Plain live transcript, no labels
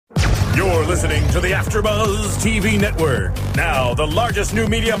You're listening to the AfterBuzz TV Network, now the largest new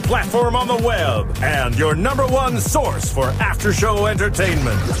media platform on the web, and your number one source for after-show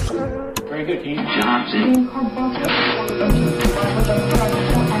entertainment. Very good, Dean Johnson.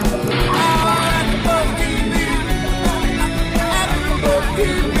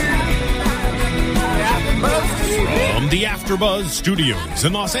 From the AfterBuzz Studios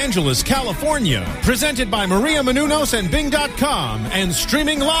in Los Angeles, California, presented by Maria Menounos and Bing.com, and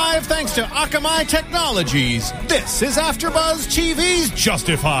streaming live thanks to Akamai Technologies, this is AfterBuzz TV's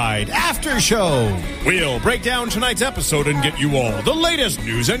Justified After Show. We'll break down tonight's episode and get you all the latest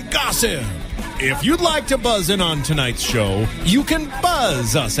news and gossip. If you'd like to buzz in on tonight's show, you can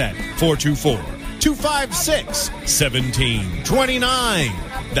buzz us at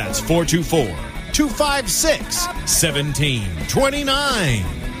 424-256-1729. That's 424-256-1729.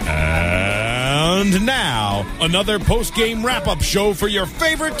 And now, another post-game wrap-up show for your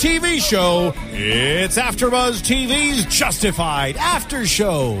favorite TV show. It's AfterBuzz TV's Justified After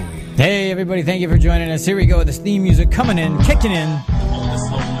Show. Hey, everybody, thank you for joining us. Here we go. This theme music coming in, kicking in.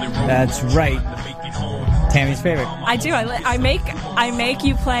 That's right. Tammy's favorite. I do. I make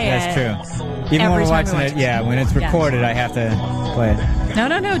you play it. That's true. Even when we're watching it, when it's recorded, I have to play it.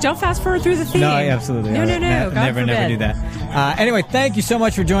 No. Don't fast forward through the theme. No, absolutely. No. Never do that. Anyway, thank you so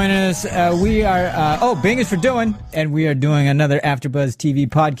much for joining us. We are, Bing is for doing, and we are doing another AfterBuzz TV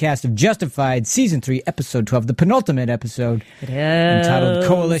podcast of Justified, Season 3, Episode 12, the penultimate episode. It is. Entitled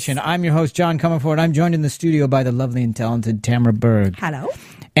Coalition. I'm your host, John Comerford. I'm joined in the studio by the lovely and talented Tamara Berg. Hello.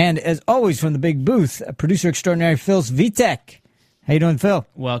 And as always, from the big booth, producer extraordinary Phil Svitek. How you doing, Phil?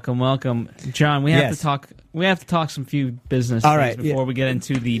 Welcome, John. We have to talk. We have to talk some few business things before we get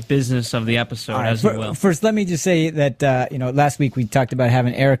into the business of the episode, as you will. First, let me just say that last week we talked about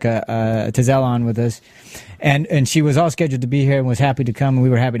having Erica Tazell on with us, and she was all scheduled to be here and was happy to come, and we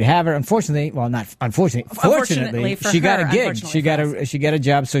were happy to have her. Fortunately, she got a gig. She got a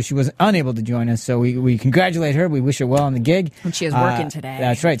job, so she was unable to join us. So we congratulate her. We wish her well on the gig. And she is working today.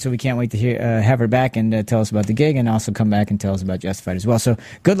 That's right. So we can't wait to have her back and tell us about the gig, and also come back and tell us about Justified as well. So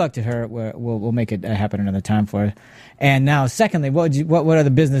good luck to her. We'll make it happen another time for her. And now, secondly, what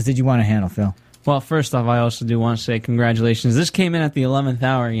other business did you want to handle, Phil? Well, first off, I also do want to say congratulations. This came in at the 11th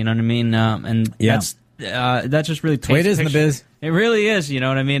hour, you know what I mean? That's just really paints the way it is in the biz. It really is, you know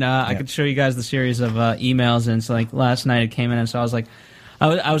what I mean? I could show you guys the series of emails, and so like last night it came in, and so I was like,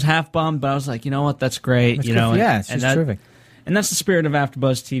 I was half bummed, but I was like, you know what, that's great. That's you know, it's just terrific. And that's the spirit of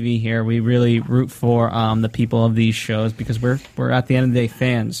AfterBuzz TV here. We really root for the people of these shows because we're at the end of the day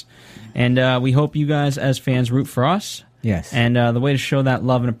fans. And we hope you guys as fans root for us. Yes. And the way to show that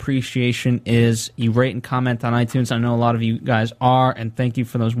love and appreciation is you rate and comment on iTunes. I know a lot of you guys are, and thank you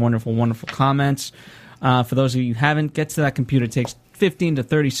for those wonderful, wonderful comments. For those of you who haven't, get to that computer. It takes 15 to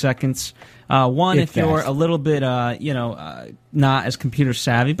 30 seconds. If you're a little bit, not as computer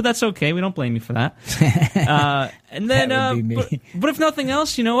savvy, but that's okay. We don't blame you for that. And then, that would be me. But if nothing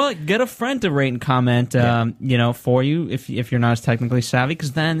else, you know what? Get a friend to rate and comment, for you if you're not as technically savvy,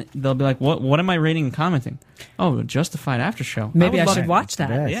 because then they'll be like, what am I rating and commenting? Oh, Justified After Show. Maybe I should watch that.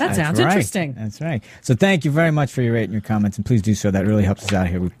 That sounds interesting. That's right. So thank you very much for your rate and your comments, and please do so. That really helps us out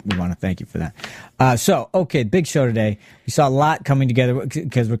here. We want to thank you for that. Big show today. We saw a lot coming together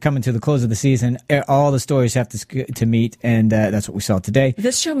because we're coming to the close of the season. All the stories have to meet, and that's what we saw today.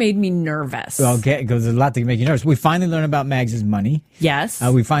 This show made me nervous. Well, okay, because there's a lot to make you nervous. We finally learned about Mags' money. Yes.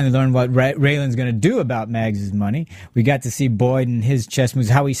 We finally learned what Raylan's going to do about Mags' money. We got to see Boyd and his chess moves,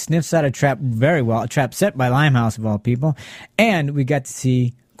 how he sniffs out a trap very well, a trap set by Limehouse of all people. And we got to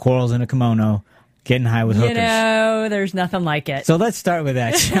see Quarles in a kimono getting high with hookers. There's nothing like it. So let's start with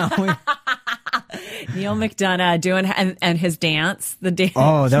that, shall we? Neil McDonough doing and his dance, the dance.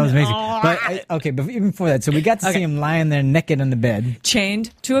 Oh, that was amazing. But even before that, so we got to see him lying there naked on the bed,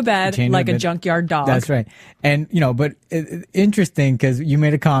 chained to a bed like a junkyard dog. That's right. And but interesting because you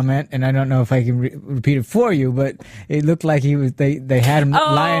made a comment, and I don't know if I can repeat it for you, but it looked like he was. They had him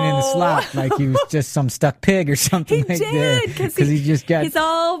lying in the slot like he was just some stuck pig or something. He did because he just got. He's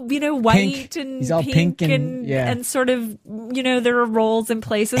all white and he's all pink and sort of there are roles and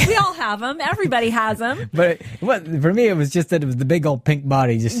places. We all have them. Everybody has them. But for me, it was just that it was the big old pink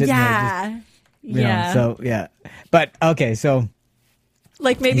body just sitting there. But okay, so.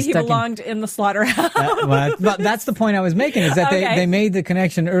 Like maybe he belonged in the slaughterhouse. But that's the point I was making, is that they made the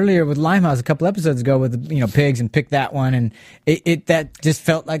connection earlier with Limehouse a couple episodes ago with pigs and pick that one, and that just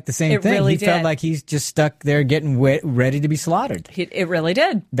felt like the same thing. Really he felt like he's just stuck there getting ready to be slaughtered. It really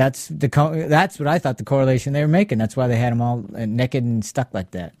did. That's what I thought the correlation they were making. That's why they had him all naked and stuck like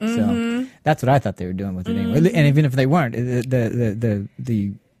that. Mm-hmm. So that's what I thought they were doing with it anyway. And even if they weren't, the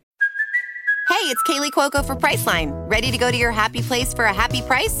Hey, it's Kaylee Cuoco for Priceline. Ready to go to your happy place for a happy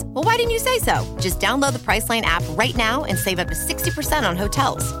price? Well, why didn't you say so? Just download the Priceline app right now and save up to 60% on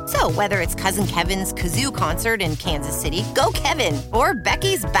hotels. So whether it's Cousin Kevin's Kazoo Concert in Kansas City, go Kevin, or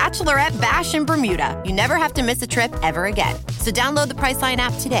Becky's Bachelorette Bash in Bermuda, you never have to miss a trip ever again. So download the Priceline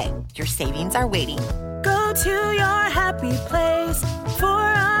app today. Your savings are waiting. Go to your happy place for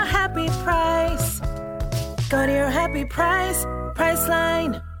a happy price. Go to your happy price,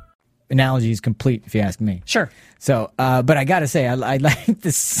 Priceline. Analogy is complete, if you ask me. Sure. So, but I gotta say, I like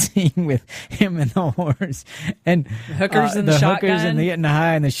the scene with him and the horse, and the hookers and the shotgun, hookers and the getting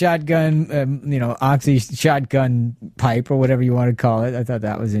high and the shotgun, oxy shotgun pipe or whatever you want to call it. I thought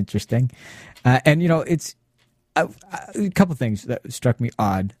that was interesting, and it's a couple things that struck me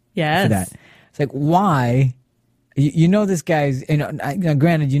odd. Yes. For that, it's like why. This guy's.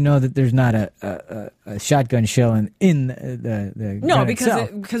 Granted, that there's not a shotgun shell in the no, gun because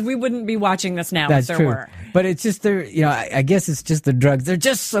itself. we wouldn't be watching this now. That's if there true. were. But it's just I guess it's just the drugs. They're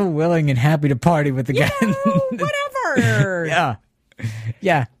just so willing and happy to party with the guy. Whatever.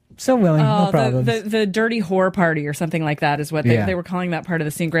 yeah. So willing, no problem. The dirty whore party or something like that is what they were calling that part of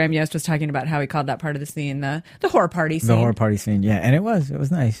the scene. Graham Yost was talking about how he called that part of the scene the whore party scene. The whore party scene, yeah, and it was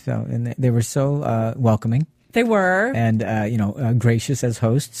nice. So and they were so welcoming. They were. And, gracious as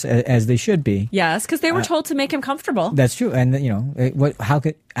hosts, as they should be. Yes, because they were told to make him comfortable. That's true. And, how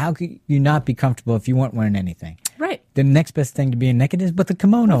could you not be comfortable if you weren't wearing anything? Right. The next best thing to be naked is but the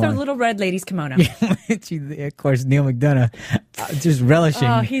kimono With on. a little red lady's kimono. Of course, Neil McDonough just relishing.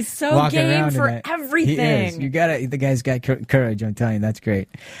 Oh, he's so game for everything. He is. The guy's got courage, I'm telling you. That's great.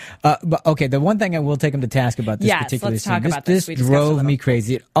 But, okay, the one thing I will take him to task about this particular let's scene. Talk about this. This drove me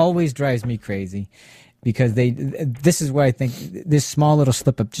crazy. It always drives me crazy. Because this is where I think this small little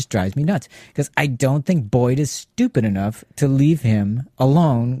slip up just drives me nuts. Because I don't think Boyd is stupid enough to leave him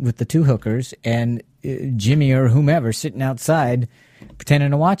alone with the two hookers and Jimmy or whomever sitting outside pretending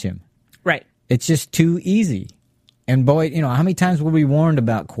to watch him. Right. It's just too easy. And Boyd, how many times were we warned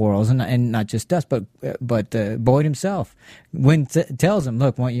about quarrels, and not just us, but Boyd himself, when tells him,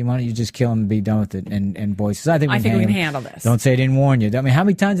 "Look, why don't you just kill him and be done with it?" And Boyd says, "I think we can handle this. Don't say I didn't warn you." I mean, how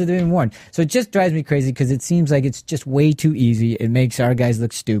many times have they been warned? So it just drives me crazy because it seems like it's just way too easy. It makes our guys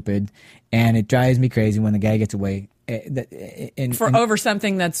look stupid, and it drives me crazy when the guy gets away over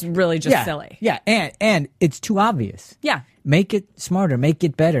something that's really just silly. Yeah, and it's too obvious. Yeah. Make it smarter, make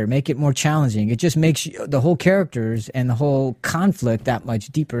it better, make it more challenging. It just makes the whole characters and the whole conflict that much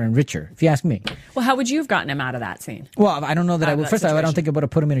deeper and richer, if you ask me. Well, how would you have gotten him out of that scene? Well, I don't know that I would. First of all, I don't think I would have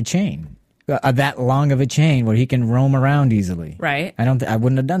put him in a chain. That long of a chain where he can roam around easily. Right. I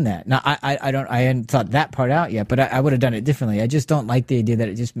wouldn't have done that. Now, I hadn't thought that part out yet, but I would have done it differently. I just don't like the idea that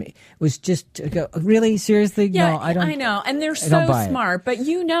it was just really seriously. Yeah, no, I don't. I know, and they're so smart, but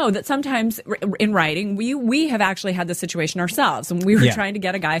that sometimes in writing, we have actually had this situation ourselves, and we were trying to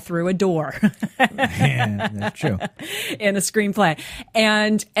get a guy through a door. Yeah, that's true. In a screenplay,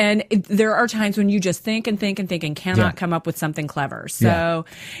 and there are times when you just think and cannot come up with something clever. So,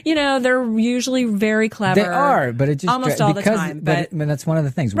 they're usually very clever. They are, but it just almost all the time. But that's one of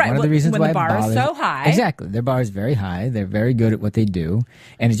the things. Right, one of the reasons when why the bar is so high. Exactly, their bar is very high. They're very good at what they do,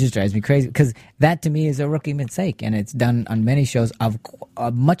 and it just drives me crazy because that to me is a rookie mistake, and it's done on many shows of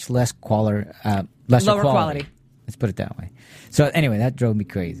much less lesser quality. Let's put it that way. So anyway, that drove me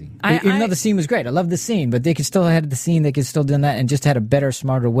crazy. Even though the scene was great, I love the scene, but they could still have the scene. They could still do that, and just had a better,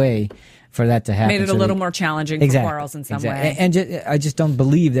 smarter way for that to happen. Made it a little more challenging for quarrels in some way. And I just don't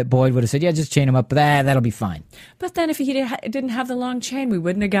believe that Boyd would have said, "Yeah, just chain him up." But that'll be fine. But then if he didn't have the long chain, we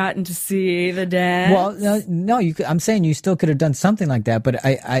wouldn't have gotten to see the dance. Well, no, I'm saying you still could have done something like that, but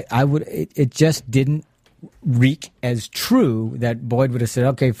I would. It just didn't reek as true that Boyd would have said,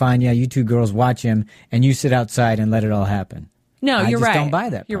 "Okay, fine, yeah, you two girls watch him, and you sit outside and let it all happen." No, you're right. I just don't buy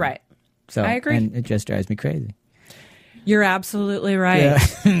that. You're right. So I agree. And it just drives me crazy. You're absolutely right. Yeah.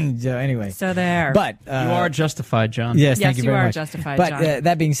 So anyway. So there. But you are justified, John. Yes, thank you very much. You are justified, but, John.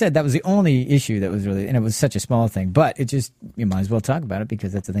 That being said, that was the only issue that was really, and it was such a small thing, but it just, you might as well talk about it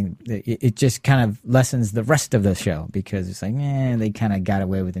because that's the thing. It just kind of lessens the rest of the show because it's like, they kind of got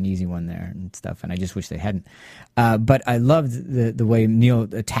away with an easy one there and stuff, and I just wish they hadn't. But I loved the way Neil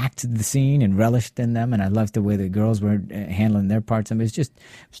attacked the scene and relished in them, and I loved the way the girls were handling their parts. I mean, it was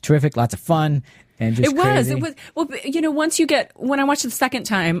terrific, lots of fun. and just It was. crazy? It was. Well, when I watched it the second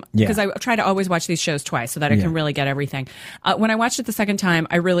time, Yeah. because I try to always watch these shows twice so that I Yeah. can really get everything. When I watched it the second time,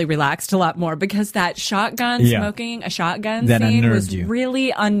 I really relaxed a lot more because that shotgun Yeah. smoking a shotgun That scene unnerved was you.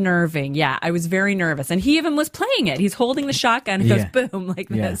 really unnerving. Yeah, I was very nervous, and he even was playing it. He's holding the shotgun and Yeah. goes boom like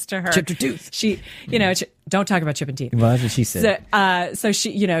Yeah. this to her. Chipped her tooth. She, don't talk about chipping teeth. Well, that's what she said. So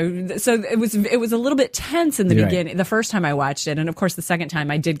she, so it was a little bit tense in the You're right. beginning. The first time I watched it, and of course the second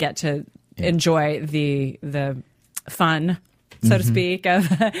time I did get to enjoy the fun, so to speak, of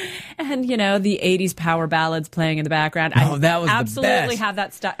and the 80s power ballads playing in the background. Oh, that was the absolutely best. have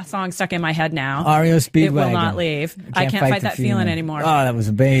that song stuck in my head now. REO Speedwagon. It will not leave. I can't fight the that feeling anymore. Oh, that was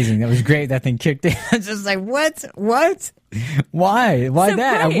amazing. That was great. That thing kicked in. It's just like, what? Why So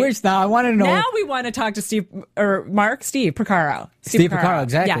that? great. I wish now. I want to know. Now we want to talk to Steve Porcaro. Steve Porcaro,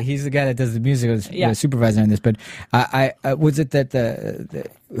 exactly. Yeah. He's the guy that does the music, Yeah. the supervisor in this. But I was it that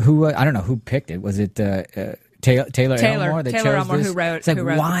who I don't know who picked it. Was it Taylor Elmore that chose Elmore this? who wrote. It's like, who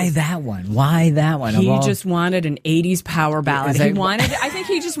wrote why this. that one? Why that one? He Of all- just wanted an 80s power ballad. It's He like- wanted, I think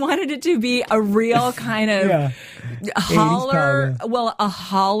he just wanted it to be a real kind of Yeah. holler, 80s power. well, a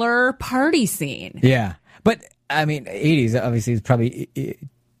holler party scene. Yeah, but I mean, 80s obviously is probably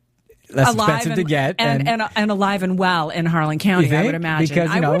less expensive to get, and alive and well in Harlan County, You I think? would imagine. Because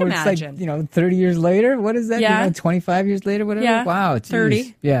I would it's imagine. like 30 years later. What is that? Yeah. 25 years later, whatever. Yeah. Wow, geez.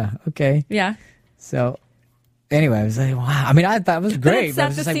 30. Yeah. Okay. Yeah. So. Anyway, I was like, wow. I mean, I thought it was great. it set I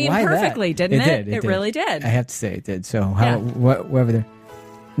was just the like, scene why that? perfectly, didn't it? Did. It really did. I have to say it did. So, Yeah. wherever there.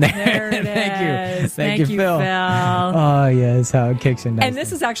 There it Thank you. is. Thank you, Phil. Oh, yes, how it kicks in. And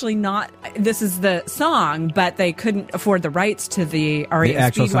this is actually this is the song, but they couldn't afford the rights to the REO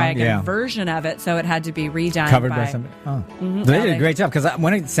actual song, Speedwagon yeah. version of it, so it had to be redone. covered by somebody. Oh. They did a great job because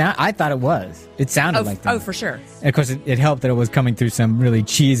when it I thought it was. It sounded like that. Oh, for sure. And of course, it helped that it was coming through some really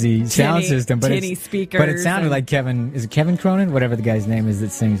cheesy sound system, but tinny it's, speakers but it sounded and- like Kevin. Is it Kevin Cronin? Whatever the guy's name is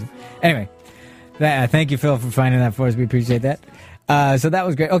that sings. Anyway, thank you, Phil, for finding that for us. We appreciate that. So that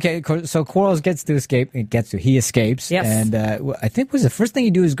was great. Okay, so Quarles gets to escape. He escapes. Yes. And I think was the first thing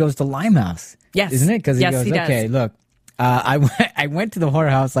he do is goes to Limehouse. Yes. Isn't it? Because he Yes, goes, he does. okay, look. I went to the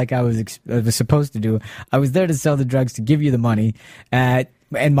whorehouse like I was supposed to do. I was there to sell the drugs to give you the money.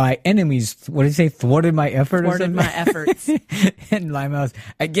 And my enemies, what did he say, thwarted my effort or Thwarted something? my efforts. In Limehouse.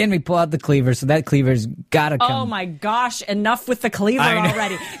 Again, we pull out the cleaver, so that cleaver's got to come. Oh my gosh, enough with the cleaver I know.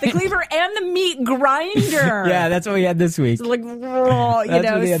 already. The cleaver and the meat grinder. Yeah, that's what we had this week. It's like, whoa, That's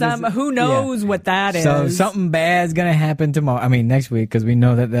what we had this- who knows yeah. what that is. So something bad's going to happen tomorrow. I mean, next week, because we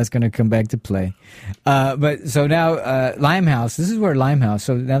know that that's going to come back to play. But so now, Limehouse, this is where Limehouse,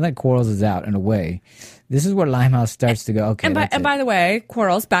 so now that Quarles is out and away, this is where Limehouse starts to go, okay, And by the way,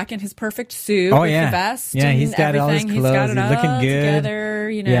 Quarles back in his perfect suit Oh, with yeah. the vest. Yeah, and he's got all his everything. He's got clothes. it He's looking all good. together,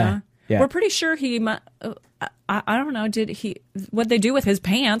 Yeah, yeah. We're pretty sure I don't know, what they do with his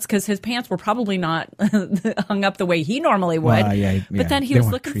pants, because his pants were probably not hung up the way he normally would. Well, yeah. But then he They was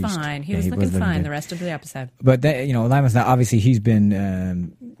weren't looking creased. fine. He Yeah, was he looking was looking fine good. the rest of the episode. But that, Limehouse now, obviously he's been,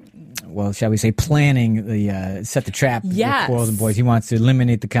 shall we say, planning the set the trap Yes. with Quarles and Boys. He wants to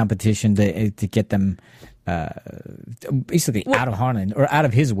eliminate the competition to get them basically out of Harlan or out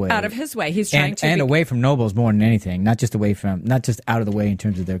of his way. Out of his way. He's trying to and be- away from nobles more than anything. Not just out of the way in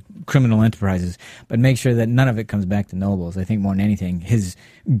terms of their criminal enterprises, but make sure that none of it comes back to nobles. I think more than anything, his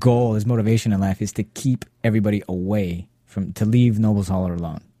goal, his motivation in life is to keep everybody away to leave Nobles Holler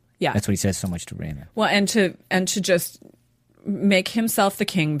alone. Yeah. That's what he says so much to Raina. Well, and to just make himself the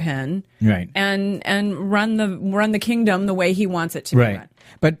kingpin, Right. And run the kingdom the way he wants it to be run.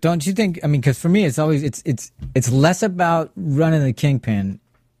 But don't you think? I mean, because for me, it's always it's less about running the kingpin,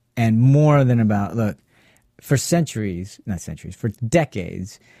 and more than about for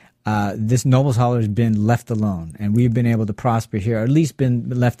decades, this Nobles Holler has been left alone, and we've been able to prosper here, or at least been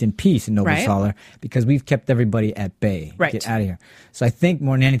left in peace in Nobles Right. Holler, because we've kept everybody at bay. Right. Get out of here. So I think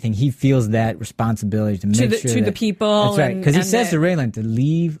more than anything, he feels that responsibility to make sure the that- people That's right, because he and says the- to Raylan to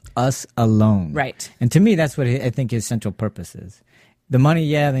leave us alone. Right. And to me, that's what I think his central purpose is. The money,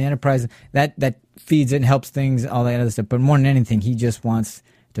 the enterprise, that feeds it and helps things, all that other stuff. But more than anything, he just wants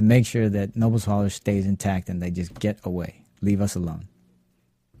to make sure that Nobles Holler stays intact and they just get away. Leave us alone.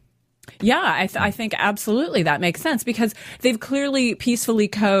 Yeah, I think absolutely that makes sense, because they've clearly peacefully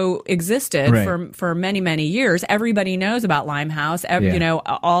coexisted Right. for many, many years. Everybody knows about Limehouse. Yeah.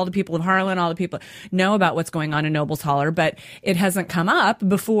 All the people of Harlan, all the people know about what's going on in Nobles Holler, but it hasn't come up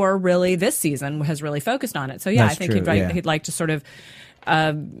before really this season has really focused on it. So yeah, That's I think true, yeah. he'd like to sort of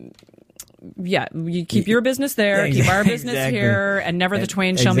yeah, you keep your business there, keep our business here, and never the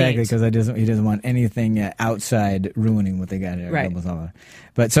twain shall meet. Exactly, because he doesn't want anything outside ruining what they got here. Right.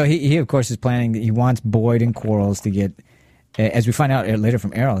 But so he of course is planning. He wants Boyd and Quarles to get, as we find out later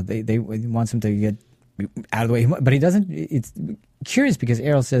from Errol, he wants them to get out of the way. But he doesn't. It's curious because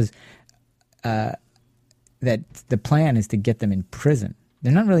Errol says that the plan is to get them in prison.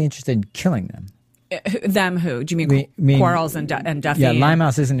 They're not really interested in killing them. Them who? Do you mean Quarles and Duffy? Yeah,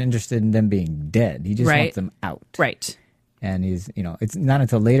 Limehouse isn't interested in them being dead. He just wants them out. Right. And it's not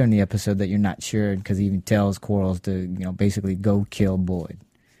until later in the episode that you're not sure, because he even tells Quarles to, basically go kill Boyd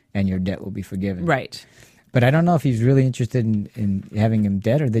and your debt will be forgiven. Right. But I don't know if he's really interested in having him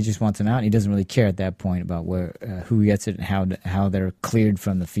dead, or they just want him out. And he doesn't really care at that point about who gets it and how they're cleared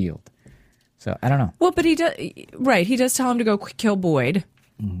from the field. So I don't know. Well, but he does. Right. He does tell him to go kill Boyd.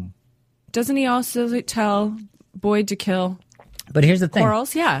 Mm-hmm. Doesn't he also tell Boyd to kill But here's the thing.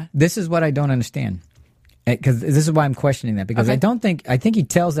 Quarles? Yeah. This is what I don't understand. Because this is why I'm questioning that. Because Okay. I think he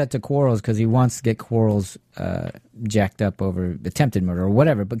tells that to Quarles because he wants to get Quarles jacked up over attempted murder or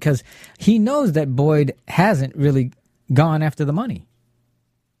whatever. Because he knows that Boyd hasn't really gone after the money.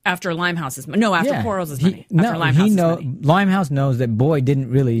 After Limehouse's money. No, after Quarles' money. After Limehouse knows that Boyd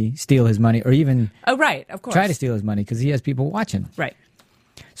didn't really steal his money or even Oh, right. Of course. try to steal his money because he has people watching. Right.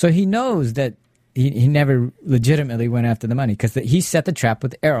 So he knows that he never legitimately went after the money because he set the trap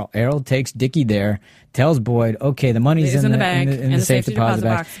with Errol. Errol takes Dickie there, tells Boyd, okay, the money's It's in the bank, in the safe deposit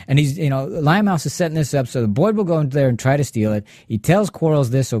box. And he's, Limehouse is setting this up so Boyd will go in there and try to steal it. He tells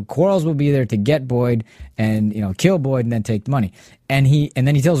Quarles this, so Quarles will be there to get Boyd and, kill Boyd and then take the money. And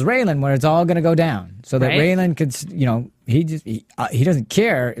then he tells Raylan where it's all going to go down so that Raylan could, he doesn't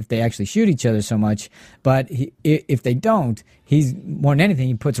care if they actually shoot each other so much, but if they don't, he's more than anything,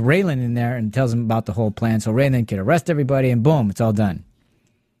 he puts Raylan in there and tells him about the whole plan so Raylan can arrest everybody and boom, it's all done.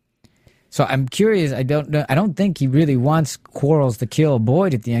 So I'm curious. I don't think he really wants Quarles to kill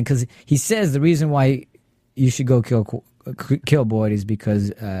Boyd at the end because he says the reason why you should go kill Boyd is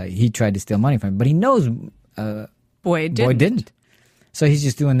because he tried to steal money from him, but he knows Boyd didn't. So he's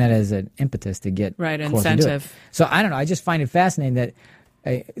just doing that as an impetus to get right Quarles to do it. incentive. So I don't know. I just find it fascinating that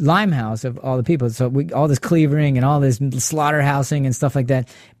Limehouse, of all the people, all this cleavering and all this slaughterhousing and stuff like that,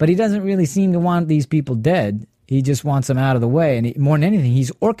 but he doesn't really seem to want these people dead. He just wants them out of the way. And more than anything,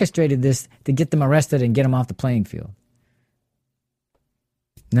 he's orchestrated this to get them arrested and get them off the playing field.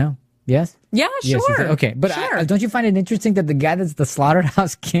 No? Yes? Yeah, Yes, sure. okay. But sure. Don't you find it interesting that the guy that's the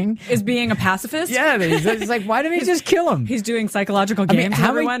slaughterhouse king is being a pacifist? Yeah, it's like, why didn't he just kill him? He's doing psychological games with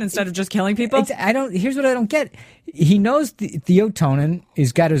everyone instead of just killing people? Here's what I don't get. He knows Theo Tonin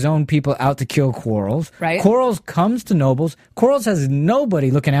has got his own people out to kill Quarles. Right. Quarles comes to Nobles. Quarles has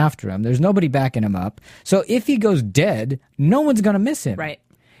nobody looking after him. There's nobody backing him up. So if he goes dead, no one's going to miss him. Right.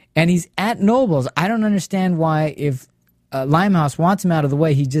 And he's at Nobles. I don't understand why if Limehouse wants him out of the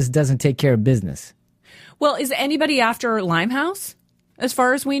way, he just doesn't take care of business. Well, is anybody after Limehouse, as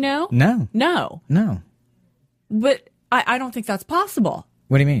far as we know? No. No. But I don't think that's possible.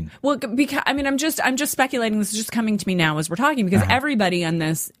 What do you mean? Well, because I'm just speculating. This is just coming to me now as we're talking because everyone in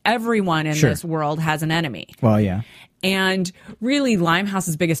this world has an enemy. Well, yeah. And really,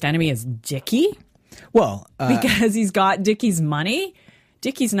 Limehouse's biggest enemy is Dickie. Well, because he's got Dickie's money.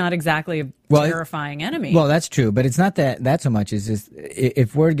 Dickie's not exactly a terrifying enemy. Well, that's true, but it's not that so much. It's just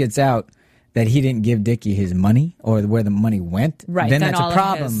if word gets out that he didn't give Dickie his money or where the money went, right? Then that's a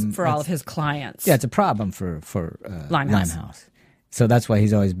problem for all of his clients. Yeah, it's a problem for Limehouse. So that's why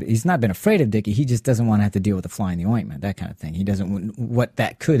he's not been afraid of Dickie. He just doesn't want to have to deal with the fly in the ointment, that kind of thing. He doesn't want what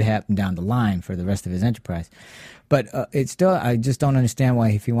that could happen down the line for the rest of his enterprise. But it's still, I just don't understand why,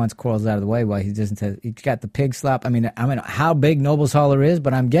 if he wants Quarles out of the way, why he doesn't say he's got the pig slop. I mean, how big Nobles Holler is,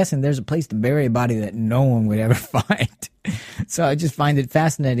 but I'm guessing there's a place to bury a body that no one would ever find. So I just find it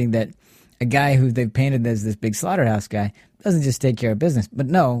fascinating that a guy who they've painted as this big slaughterhouse guy doesn't just take care of business. But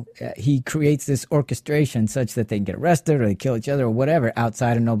no, he creates this orchestration such that they can get arrested or they kill each other or whatever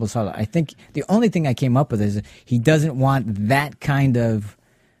outside of Nobles Hollow. I think the only thing I came up with is he doesn't want that kind of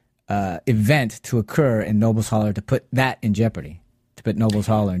event to occur in Nobles Hollow to put that in jeopardy, to put Nobles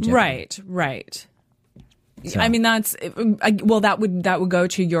Hollow in jeopardy. Right. So. I mean, that would go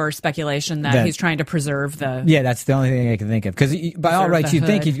to your speculation that he's trying to preserve the... Yeah, that's the only thing I can think of. Because by all rights, you'd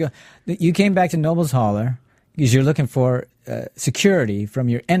think you came back to Nobles Holler because you're looking for security from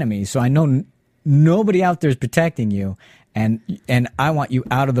your enemies. So I know nobody out there is protecting you, and I want you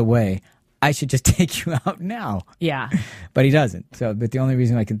out of the way. I should just take you out now. Yeah. But he doesn't. But the only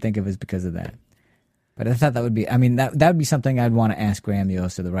reason I can think of is because of that. But I thought that would be... I mean, that would be something I'd want to ask Graham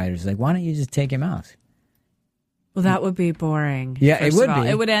Yost or the writers. Like, why don't you just take him out? Well, that would be boring. Yeah, first it would of all. be.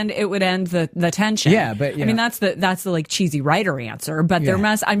 It would end the tension. Yeah, but, you I mean, know. that's the like cheesy writer answer. But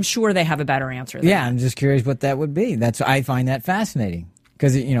I'm sure they have a better answer. Than Yeah, that. I'm just curious what that would be. I find that fascinating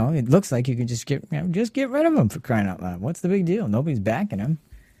because it looks like you could just get rid of him, for crying out loud. What's the big deal? Nobody's backing him.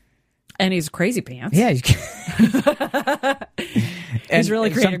 And he's crazy pants. Yeah, he's really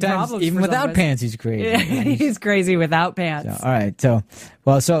creating sometimes problems even for without some of us. pants. He's crazy. He's crazy without pants. So, all right, so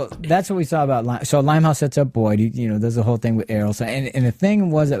that's what we saw about Lime. So Limehouse sets up Boyd. He, does the whole thing with Errol. So, and the thing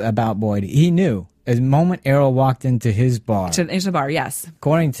was about Boyd, he knew as the moment Errol walked into his bar. Into the bar, yes.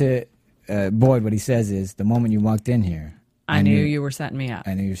 According to Boyd, what he says is, the moment you walked in here, I knew you were setting me up.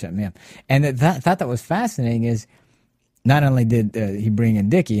 I knew you were setting me up. And thought that was fascinating is, not only did he bring in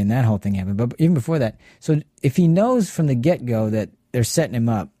Dickie and that whole thing happened, but even before that. So if he knows from the get-go that they're setting him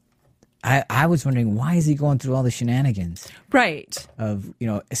up, I was wondering, why is he going through all the shenanigans? Right. Of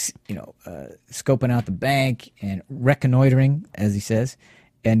scoping out the bank and reconnoitering, as he says,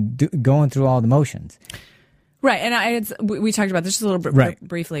 and going through all the motions. Right, and we talked about this just a little bit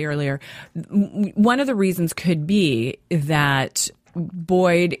briefly earlier. One of the reasons could be that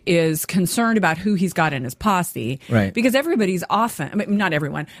Boyd is concerned about who he's got in his posse, right? Because everybody's often, I mean, not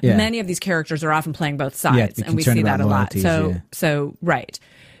everyone, many of these characters are often playing both sides, and we see that a lot. So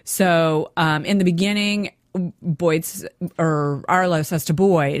in the beginning, Arlo says to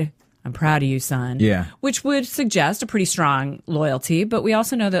Boyd, "I'm proud of you, son," which would suggest a pretty strong loyalty. But we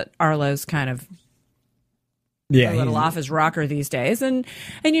also know that Arlo's kind of a little off his rocker these days, and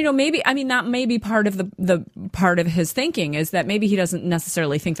maybe that may be part of the part of his thinking is that maybe he doesn't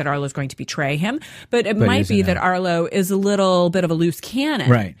necessarily think that Arlo's going to betray him, but it might be that Arlo is a little bit of a loose cannon,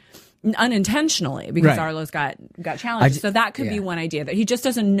 right? Unintentionally, because Arlo's got challenges. So that could be one idea, that he just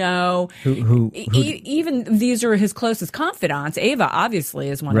doesn't know who even these are his closest confidants. Ava obviously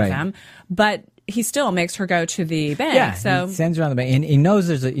is one of them, but he still makes her go to the bank. Yeah, so he sends her on the bank, and he knows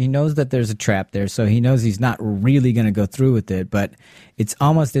that there's a trap there, so he knows he's not really going to go through with it. But it's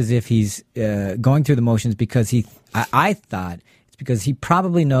almost as if he's going through the motions because I thought it's because he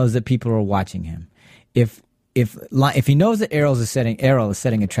probably knows that people are watching him. If he knows that Errol is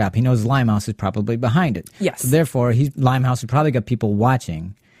setting a trap, he knows Limehouse is probably behind it. Yes. So therefore, Limehouse has probably got people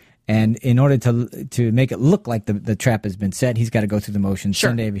watching. And in order to make it look like the trap has been set, he's got to go through the motions. Sure.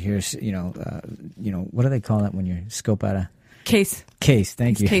 Send Ava here, what do they call that when you scope out a case? Case,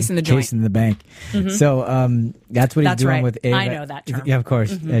 thank you. Case in the joint. Case in the bank. Mm-hmm. So that's what he's doing with Ava. I know that term. Yeah, of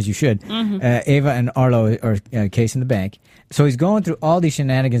course, as you should. Ava and Arlo are case in the bank. So he's going through all these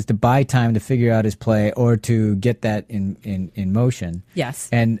shenanigans to buy time to figure out his play or to get that in motion. Yes.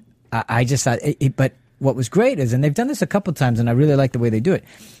 And I just thought, but what was great is, and they've done this a couple times, and I really like the way they do it.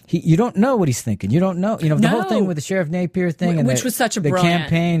 You don't know what he's thinking. You don't know. The whole thing with the Sheriff Napier thing, and which was such a the brilliant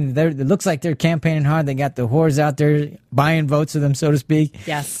campaign. It looks like they're campaigning hard. They got the whores out there buying votes of them, so to speak.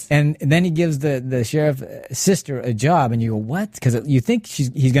 Yes. And then he gives the sheriff sister a job, and you go, what? Because you think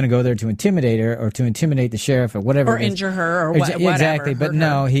he's going to go there to intimidate her or to intimidate the sheriff or whatever, or injure her or whatever. Exactly. But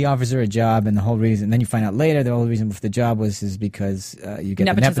no, he offers her a job, and the whole reason. And then you find out later the whole reason for the job is because you get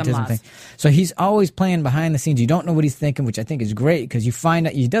the nepotism thing. So he's always playing behind the scenes. You don't know what he's thinking, which I think is great because you find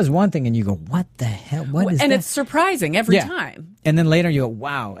out he does one thing and you go, what the hell? What is that? And it's surprising every time. And then later you go,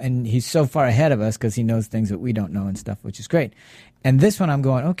 wow. And he's so far ahead of us because he knows things that we don't know and stuff, which is great. And this one I'm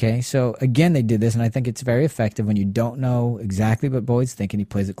going, okay, so again they did this, and I think it's very effective when you don't know exactly what Boyd's thinking. He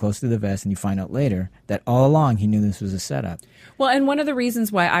plays it close to the vest, and you find out later that all along he knew this was a setup. Well, and one of the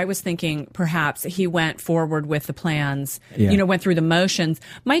reasons why I was thinking perhaps he went forward with the plans, went through the motions,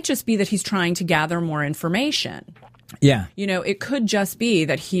 might just be that he's trying to gather more information. Yeah. It could just be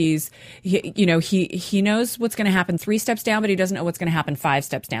that he knows what's going to happen 3 steps down, but he doesn't know what's going to happen 5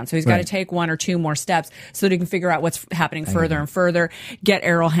 steps down. So he's got to take 1 or 2 more steps so that he can figure out what's happening further and further, get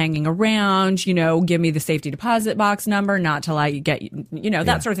Errol hanging around, give me the safety deposit box number, not till I get,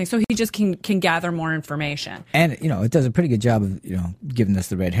 that sort of thing. So he just can gather more information. And, it does a pretty good job of, giving us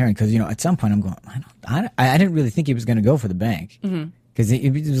the red herring because, at some point I'm going, I didn't really think he was going to go for the bank. Mm-hmm. Because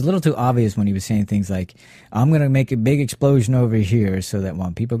it was a little too obvious when he was saying things like, I'm going to make a big explosion over here so that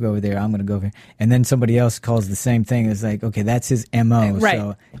when people go over there, I'm going to go over here. And then somebody else calls the same thing. It's like, okay, that's his M.O. Right.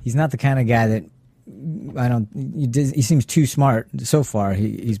 So he's not the kind of guy that, he seems too smart so far.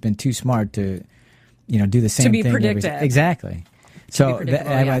 He's been too smart to, do the same thing. To be predictive. Exactly. So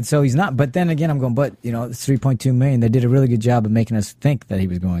he's not. But then again, I'm going, it's $3.2 million. They did a really good job of making us think that he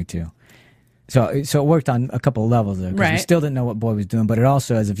was going to. So it worked on a couple of levels there, because we Right. still didn't know what Boyd was doing, but it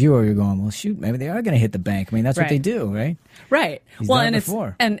also, as a viewer, you're going, well, shoot, maybe they are going to hit the bank. I mean, that's what they Right. do, right? Right. He's well, done and it it's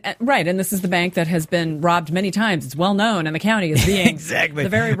before. and right, and this is the bank that has been robbed many times. It's well known in the county as being Exactly. the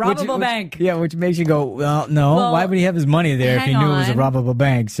very robbable Which- bank. Yeah, which makes you go, well, no, Well, why would he have his money there if he hang knew it was a on. robbable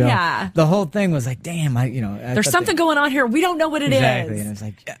bank? So Yeah. the whole thing was like, damn, I There's thought something going on here. We don't know what it is. exactly, and it was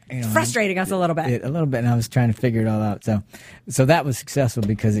like, It's frustrating us a little bit. a little bit, and I was trying to figure it all out. So that was successful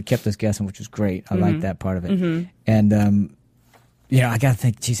because it kept us guessing, which was great. I liked that part of it. And I got to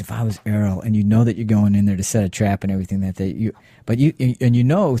think, geez, if I was Errol, and you know that you're going in there to set a trap and everything but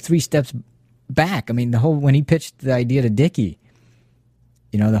 3 steps back. I mean, when he pitched the idea to Dickie,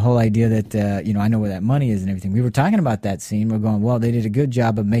 the whole idea that I know where that money is and everything. We were talking about that scene. We're going, well, they did a good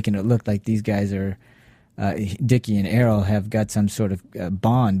job of making it look like these guys are. Dickie and Errol have got some sort of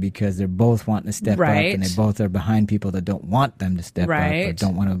bond because they're both wanting to step Right. up, and they both are behind people that don't want them to step up or Right.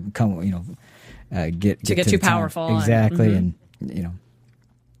 don't want to come, get get to too the top. powerful and- Exactly,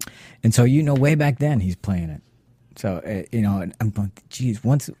 and so way back then he's playing it. So and I'm going, geez,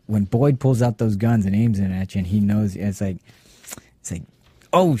 when Boyd pulls out those guns and aims it at you, and he knows it's like.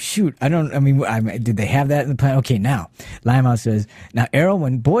 Oh, shoot. Did they have that in the plan? Okay, now, Limehouse says, now, Errol,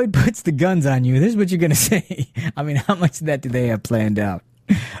 when Boyd puts the guns on you, this is what you're going to say. I mean, how much of that do they have planned out?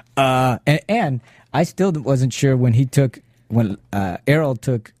 And I still wasn't sure when Errol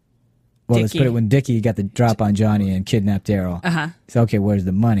took, let's put it when Dickie got the drop on Johnny and kidnapped Errol. Uh-huh. So, okay, where's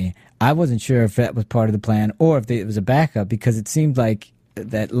the money? I wasn't sure if that was part of the plan or if it was a backup, because it seemed like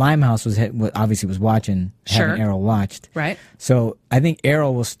that Limehouse was watching, Sure. having Errol watched. Right. So I think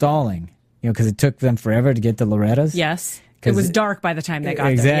Errol was stalling, because it took them forever to get to Loretta's. Yes. It was dark by the time they got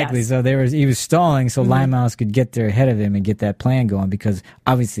exactly. there. Yes. So he was stalling so Limehouse could get there ahead of him and get that plan going, because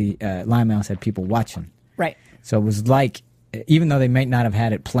obviously Limehouse had people watching. Right. So it was like, even though they might not have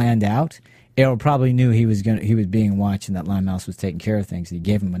had it planned out, Errol probably knew he was being watched and that Limehouse was taking care of things. He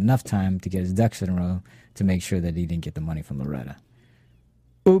gave him enough time to get his ducks in a row to make sure that he didn't get the money from Loretta.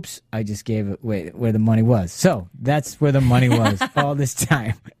 Oops, I just gave away where the money was. So that's where the money was all this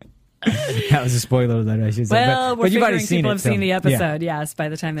time. That was a spoiler alert, I should say. Well, we're but you've already figuring seen people it, have so, seen the yeah. episode, yes, by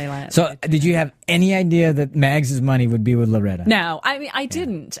the time they land. So did you have any idea that Mags' money would be with Loretta? No, I mean, I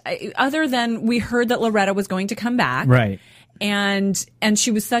didn't. Other than we heard that Loretta was going to come back. Right. And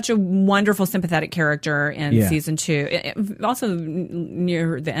she was such a wonderful, sympathetic character in season 2, also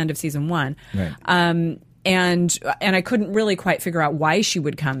near the end of season 1. Right. And I couldn't really quite figure out why she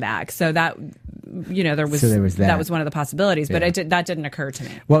would come back. So that, there was that. That was one of the possibilities, but that didn't occur to me.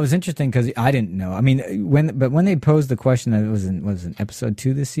 Well, it was interesting because I didn't know. I mean, when they posed the question, that it was in episode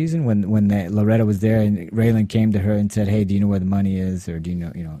 2 this season when Loretta was there and Raylan came to her and said, "Hey, do you know where the money is, or do you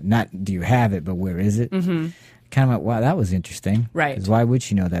know, not do you have it, but where is it?" Mm-hmm. Kind of like, wow, that was interesting. Right. Because why would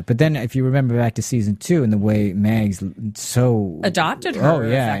she know that? But then if you remember back to season 2 and the way Mags adopted her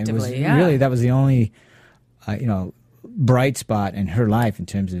effectively, really, that was the only, bright spot in her life in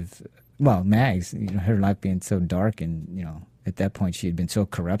terms of, Mags, her life being so dark and, at that point she had been so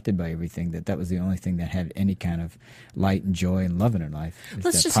corrupted by everything that was the only thing that had any kind of light and joy and love in her life.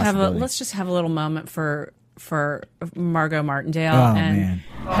 Let's just have a little moment for Margot Martindale man.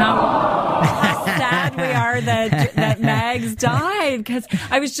 how sad we are that Mags died, because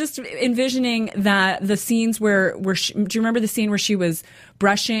I was just envisioning that the scenes where do you remember the scene where she was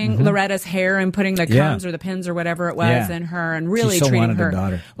brushing Loretta's hair and putting the combs or the pins or whatever it was in her and really treating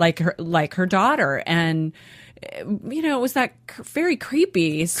her like her daughter, and it was that very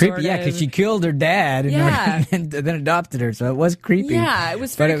creepy sort of. Because she killed her dad and then adopted her, so it was creepy. Yeah, it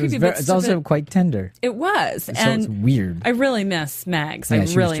was very creepy. But it's also quite tender. It was. And so it's weird. I really miss Mags. Yeah,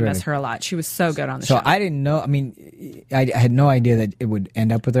 I really miss her a lot. She was so good on the show. So I didn't know. I mean, I had no idea that it would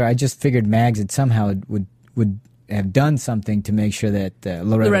end up with her. I just figured Mags had somehow would have done something to make sure that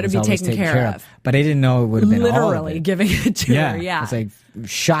Loretta was be always taken care of. But I didn't know it would have been all of it. Giving it to her. Yeah, it's like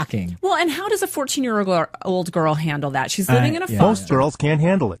shocking. Well, and how does a 14-year-old girl handle that? She's living in a foster. Most girls can't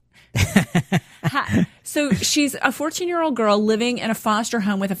handle it. So she's a 14-year-old girl living in a foster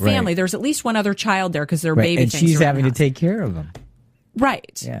home with a family. Right. There's at least one other child there because they're baby and things. she's having to take care of them.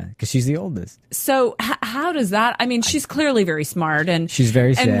 Right. Yeah, because she's the oldest. So how does that? I mean, she's clearly very smart, and she's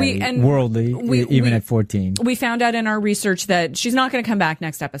very savvy, worldly, even at 14. We found out in our research that she's not going to come back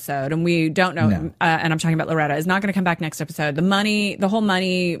next episode, and we don't know. No. And I'm talking about Loretta is not going to come back next episode. The whole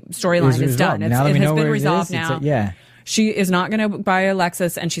money storyline is done. It has been resolved now. She is not going to buy a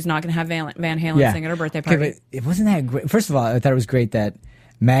Lexus, and she's not going to have Van Halen sing at her birthday party. Okay, but wasn't that great? First of all, I thought it was great that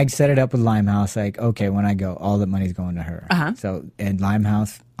Mag set it up with Limehouse, like, okay, when I go, all the money's going to her. Uh-huh. So, and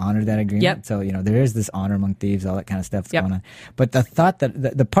Limehouse honored that agreement. Yep. So, there is this honor among thieves, all that kind of stuff that's going on. But the thought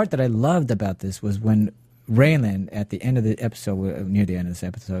that the part that I loved about this was when Raylan, at the end of the episode, near the end of this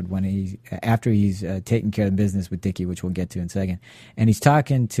episode, when after he's taking care of the business with Dickie, which we'll get to in a second, and he's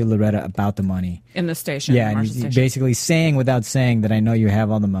talking to Loretta about the money in the station. Yeah, and he's basically saying without saying that I know you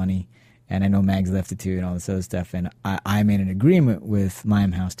have all the money, and I know Mags left it too, and all this other stuff, and I made an agreement with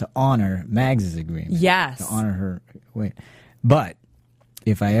Limehouse to honor Mags's agreement. Yes, to honor her. But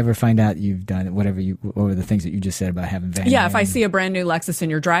if I ever find out you've done whatever the things that you just said about having Van Halen. If I see a brand new Lexus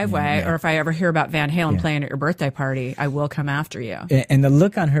in your driveway, or if I ever hear about Van Halen playing at your birthday party, I will come after you. And the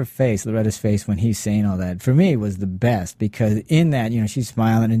look on her face, Loretta's face, when he's saying all that, for me was the best, because in that, she's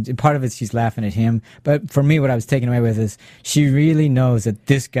smiling, and part of it she's laughing at him. But for me, what I was taken away with is she really knows that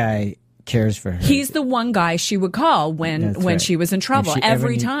this guy cares for her. He's the one guy she would call when she was in trouble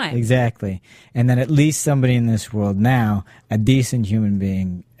every time. Exactly. And then at least somebody in this world now, a decent human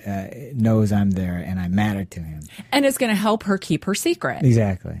being, knows I'm there and I matter to him. And it's going to help her keep her secret.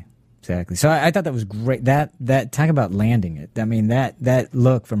 Exactly. So I thought that was great. That talk about landing it. I mean, that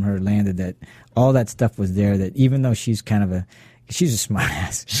look from her landed that all that stuff was there, that even though she's a smart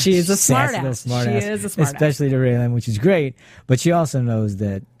ass. She is a smart ass. Especially to Raylan, which is great. But she also knows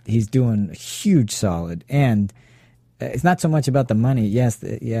that he's doing a huge solid. And it's not so much about the money.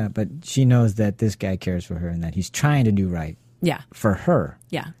 But she knows that this guy cares for her and that he's trying to do right. Yeah. For her.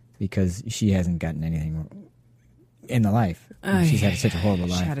 Yeah. Because she hasn't gotten anything in the life. She's had such a horrible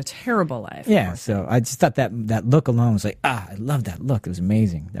life. She had a terrible life. Yeah. So I just thought that look alone was like, I love that look. It was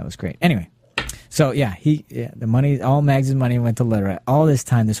amazing. That was great. Anyway. So the money, all Mags' money went to Loretta. All this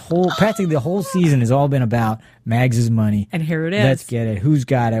time, practically the whole season has all been about Mags' money. And here it is. Let's get it. Who's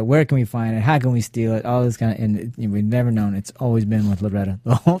got it? Where can we find it? How can we steal it? All this kind of, and we've never known. It's always been with Loretta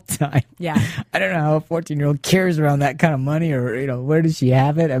the whole time. Yeah. I don't know how a 14-year-old carries around that kind of money, or where does she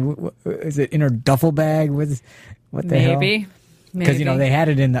have it? Is it in her duffel bag? What the hell? Maybe. Because they had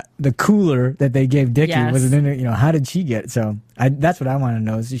it in the cooler that they gave Dickie. Yes. Was it in it? How did she get it? So that's what I want to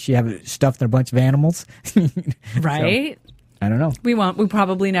know. Is, does she have it stuffed in a bunch of animals? Right. So, I don't know. We won't. We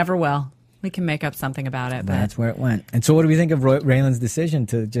probably never will. We can make up something about it. But that's where it went. And so, what do we think of Raylan's decision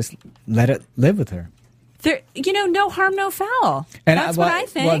to just let it live with her? There, no harm, no foul. And that's what I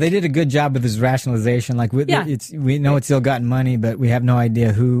think. Well, they did a good job with his rationalization. Like, we know it's ill-gotten money, but we have no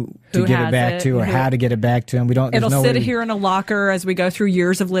idea who to get it back to, or how to get it back to him. We don't. It'll sit here in a locker as we go through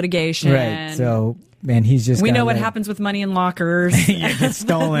years of litigation. Right. So, man, he's just. We know what happens with money in lockers. It gets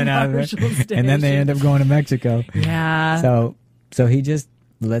stolen out of it, and then they end up going to Mexico. Yeah. So he just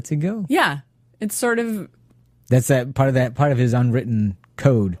lets it go. Yeah, it's sort of. That's part of his unwritten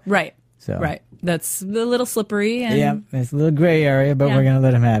code. Right. So. Right. That's a little slippery. And it's a little gray area, but we're going to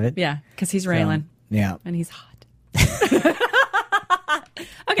let him have it. Yeah, because he's Raylan. Yeah. And he's hot.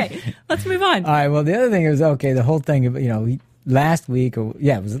 Okay, let's move on. All right, well, the other thing is, the whole thing of, last week,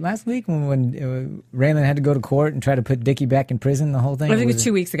 was it last week when Raylan had to go to court and try to put Dickie back in prison, the whole thing? I think it was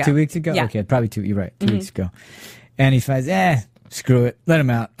 2 weeks ago. 2 weeks ago? Yeah. Okay, probably you're right, 2 weeks ago. And he finds, screw it, let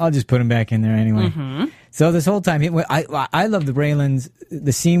him out. I'll just put him back in there anyway. Mm-hmm. So this whole time, I love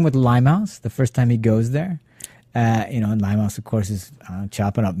the scene with Limehouse, the first time he goes there. And Limehouse, of course, is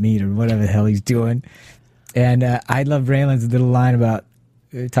chopping up meat or whatever the hell he's doing. And I love Raylan's little line about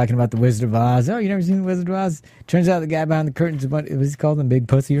talking about the Wizard of Oz. Oh, you never seen the Wizard of Oz? Turns out the guy behind the curtains, what was he called him? Big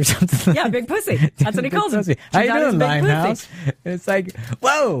Pussy or something? Yeah, Big Pussy. That's what he calls him. How you doing, Limehouse? It's like,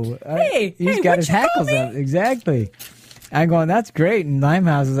 whoa. He's got his hackles up. Exactly. I'm going, that's great. And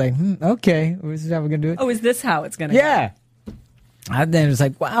Limehouse is like, okay, this is how we're going to do it. Oh, is this how it's going to go? And then it was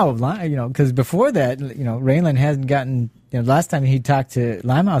like, wow, because before that, Raylan hasn't gotten, last time he talked to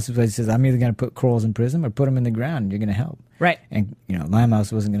Limehouse, he says, I'm either going to put Quarles in prison or put him in the ground and you're going to help. Right. And,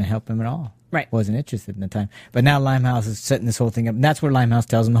 Limehouse wasn't going to help him at all. Right. Wasn't interested in the time. But now Limehouse is setting this whole thing up. And that's where Limehouse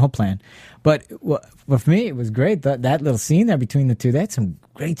tells him the whole plan. But for me, it was great. That little scene there between the two, that's some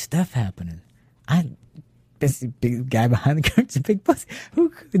great stuff happening. This big guy behind the curtain's a big pussy.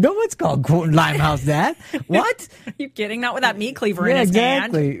 No one's called Limehouse that. What? Are you kidding? Not with that meat cleaver in his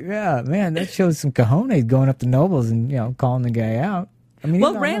hand. Exactly. Yeah, man, that shows some cojones going up to Nobles and, calling the guy out. I mean,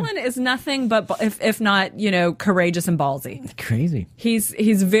 Raylan is nothing but, if not, courageous and ballsy. Crazy. He's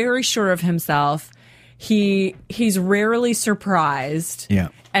very sure of himself. He's rarely surprised. Yeah.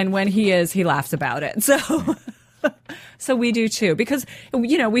 And when he is, he laughs about it. So we do too, because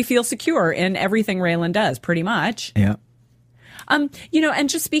we feel secure in everything Raylan does, pretty much. Yeah. And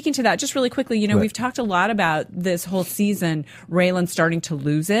just speaking to that, just really quickly, we've talked a lot about this whole season, Raylan starting to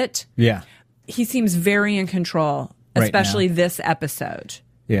lose it. Yeah. He seems very in control, especially this episode.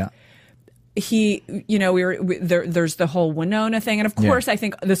 Yeah. there's the whole Winona thing, and of course I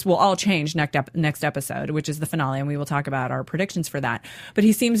think this will all change next episode, which is the finale, and we will talk about our predictions for that. But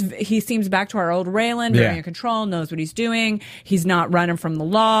he seems back to our old Raylan, very in control, knows what he's doing. He's not running from the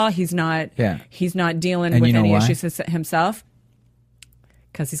law. He's not dealing with any issues himself,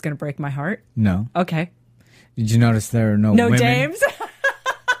 because he's going to break my heart. No. Okay. Did you notice there are no women? dames?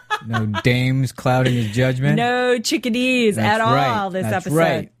 No dames clouding his judgment. No chickadees at all this episode.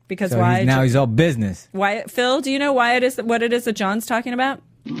 Right. Because why? Now he's all business. Why, Phil? Do you know why it is what it is that John's talking about?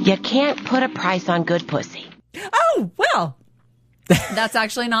 You can't put a price on good pussy. Oh well, that's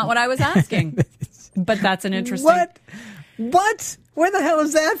actually not what I was asking. But that's an interesting. What? Where the hell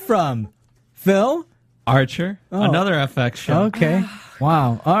is that from, Phil? Archer, another FX show. Okay.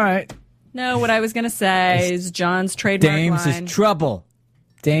 Wow. All right. No, what I was going to say is John's trademark Dames line. is trouble.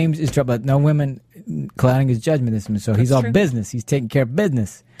 Dames is trouble. No women clouding his judgment this month. So he's all business. He's taking care of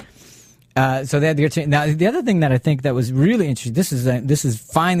business. So they had to get now. The other thing that I think that was really interesting. This is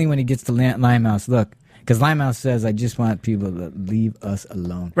finally when he gets to Limehouse. Look, because Limehouse says, "I just want people to leave us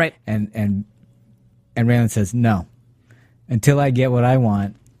alone." Right. And Raylan says, "No, until I get what I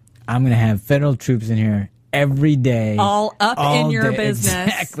want, I'm going to have federal troops in here every day, all in your business,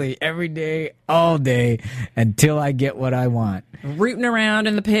 exactly every day, all day, until I get what I want." Rooting around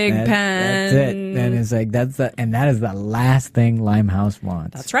in the pig pen. That's it. And it's like that is the last thing Limehouse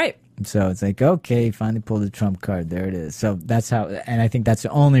wants. That's right. So it's like, okay, finally pulled the trump card. There it is. So that's how, and I think that's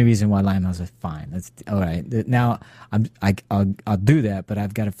the only reason why Limehouse is fine. That's all right. Now I'll do that, but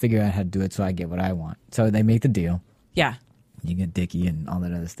I've got to figure out how to do it so I get what I want. So they make the deal. Yeah. You get Dickie and all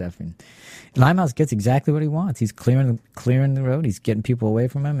that other stuff, and Limehouse gets exactly what he wants. He's clearing the road. He's getting people away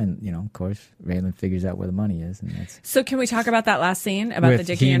from him, and of course, Raylan figures out where the money is. And that's so. Can we talk about that last scene about the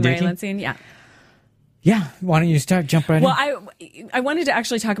Dickie and Raylan scene? Yeah. Yeah, why don't you jump right in? Well, I wanted to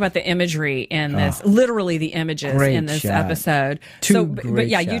actually talk about the imagery in this, literally the images in this episode. But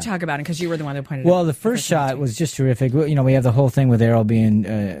you talk about it because you were the one that pointed it out. Well, the first shot was just terrific. We have the whole thing with Errol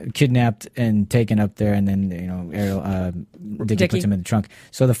being kidnapped and taken up there, and then Errol Dickie puts him in the trunk.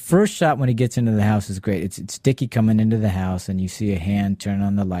 So the first shot when he gets into the house is great. It's Dickie coming into the house, and you see a hand turn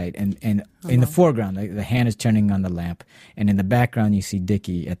on the light, and in the foreground the hand is turning on the lamp, and in the background you see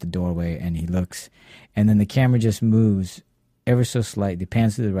Dickie at the doorway, and he looks. And then the camera just moves ever so slightly,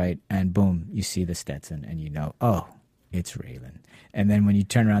 pans to the right, and boom, you see the Stetson, and oh, it's Raylan. And then when you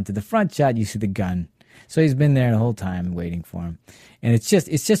turn around to the front shot, you see the gun. So he's been there the whole time waiting for him. And it's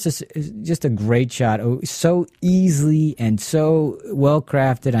just a great shot. Oh, so easily and so well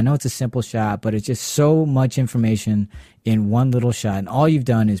crafted. I know it's a simple shot, but it's just so much information in one little shot. And all you've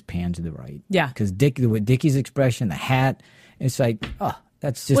done is pan to the right. Yeah. Because Dickie's expression, the hat, it's like, oh.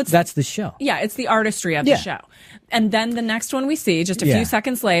 That's the show. Yeah, it's the artistry of the show. And then the next one we see, just a few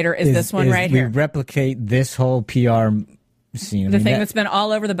seconds later, is this one right here. We replicate this whole PR scene. The thing that's been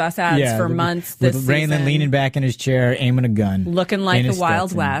all over the bus ads for months this season. With Raylan leaning back in his chair, aiming a gun. Looking like the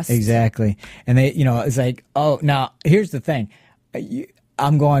Wild West. Exactly. And they, it's like, oh, now, here's the thing.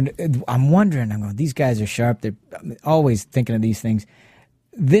 I'm wondering, these guys are sharp. They're always thinking of these things.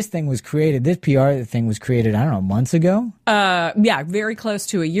 This thing was created, this PR thing was created, I don't know, months ago? Yeah, very close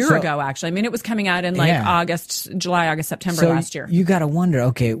to a year ago, actually. I mean, it was coming out in July, August, September last year. You got to wonder,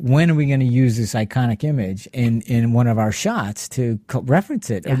 okay, when are we going to use this iconic image in one of our shots to reference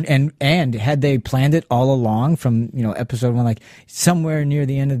it? Yeah. And had they planned it all along from, episode 1, like somewhere near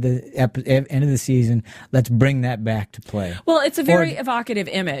the end of the season, let's bring that back to play. Well, it's a very evocative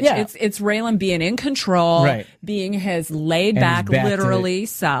image. Yeah. It's Raylan being in control, being his laid back, literally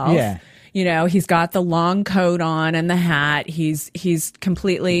self. Yeah. He's got the long coat on and the hat. He's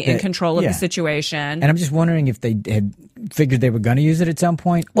completely in control of the situation. And I'm just wondering if they had figured they were going to use it at some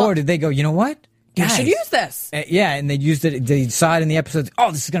point, or did they go, you know what? You should use this. And they used it. They saw it in the episodes.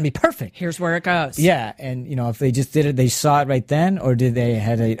 Oh, this is going to be perfect. Here's where it goes. Yeah, and if they just did it, they saw it right then, or did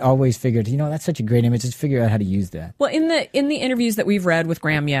they always figured? That's such a great image. Just figure out how to use that. Well, in the interviews that we've read with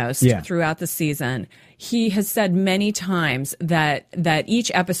Graham Yost throughout the season, he has said many times that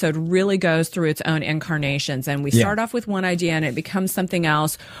each episode really goes through its own incarnations, and we start off with one idea and it becomes something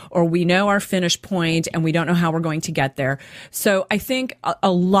else, or we know our finish point and we don't know how we're going to get there. So I think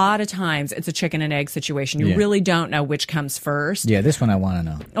a lot of times it's a chicken and egg situation. You really don't know which comes first. Yeah, this one I want to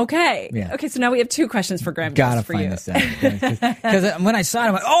know. Okay. Yeah. Okay, so now we have 2 questions for Graham. Gotta find this out. Because when I saw it,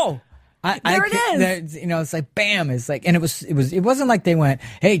 I'm like, oh! There it is. It's like bam. It's like, and it wasn't like they went,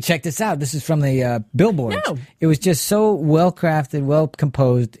 hey, check this out. This is from the billboards. No. It was just so well crafted, well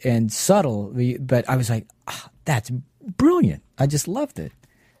composed, and subtle. But I was like, that's brilliant. I just loved it.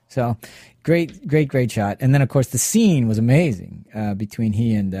 So great shot. And then of course the scene was amazing between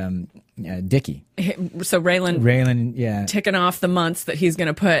he and Dickie. So Raylan, yeah, ticking off the months that he's going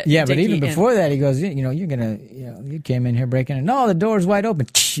to put. Yeah, Dickie but even before that, he goes, you came in here breaking it. No, the door's wide open.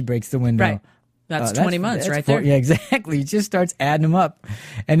 She breaks the window. Right. That's 20 months right there. Yeah, exactly. He just starts adding them up.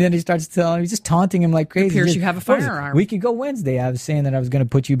 And then he starts he's just taunting him like crazy. It appears you have a firearm. We could go Wednesday. I was saying that I was going to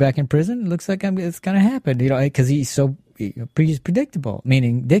put you back in prison. It looks like it's going to happen, because he's predictable,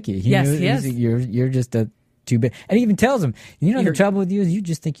 meaning Dickie. Yes, he is. You're just a too bit. And he even tells him, the trouble with you is you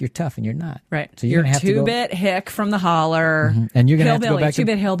just think you're tough and you're not. Right. So you're a two-bit hick from the holler. Mm-hmm. And you're going to have to go back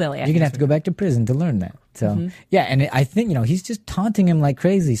two-bit hillbilly. You're going to have to go back to prison to learn that. So, yeah, and I think, he's just taunting him like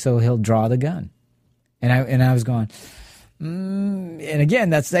crazy, so he'll draw the gun. And I was going, and again,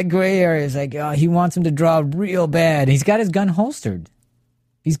 that's that gray area. It's like, he wants him to draw real bad. He's got his gun holstered.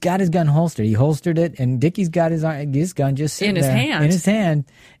 He holstered it, and Dickie's got his gun just sitting in his hand.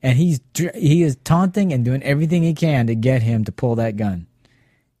 And he is taunting and doing everything he can to get him to pull that gun.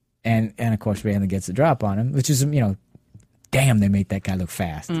 And of course, Raylan gets the drop on him, which is, damn, they make that guy look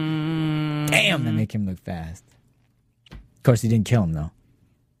fast. Damn, they make him look fast. Of course, he didn't kill him though.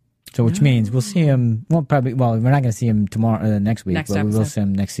 So, which means we'll see him. We're not going to see him tomorrow, next week, but we will see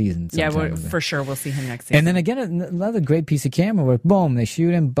him next season. Yeah, for sure, we'll see him next season. And then again, another great piece of camera where, boom, they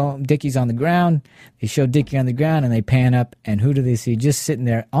shoot him. Boom, Dickie's on the ground. They show Dickie on the ground, and they pan up, and who do they see? Just sitting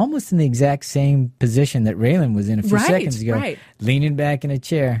there, almost in the exact same position that Raylan was in a few seconds ago, leaning back in a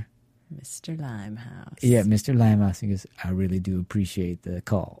chair. Mr. Limehouse. Yeah, Mr. Limehouse. He goes, I really do appreciate the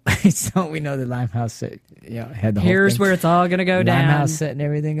call. So we know that Limehouse had the whole thing. Here's where it's all going to go down. Limehouse setting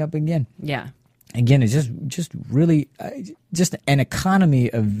everything up again. Yeah. Again, it's just really just an economy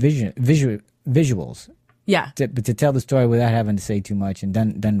of visuals. Yeah. To tell the story without having to say too much, and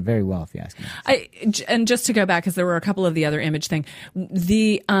done very well, if you ask me. And just to go back, because there were a couple of the other image thing,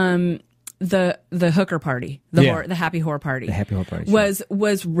 the hooker party, the happy whore party. The happy whore party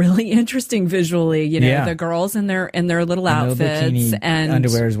was really interesting visually. The girls in their little outfits and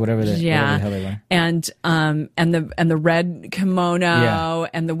underwears, whatever the hell they were, and the red kimono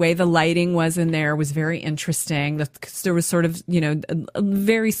and the way the lighting was in there was very interesting. Because there was sort of a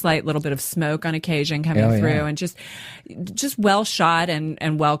very slight little bit of smoke on occasion coming through, and just well shot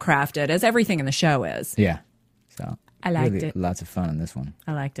and well crafted, as everything in the show is. Yeah, so. I liked it. Lots of fun on this one.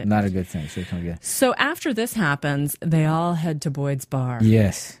 I liked it. Not a good thing. So after this happens, they all head to Boyd's bar.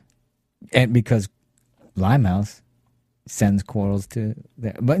 Yes. And because Limehouse sends Quarles to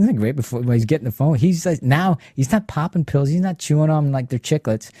there. But isn't it great when he's getting the phone? He's like, now he's not popping pills. He's not chewing on them like they're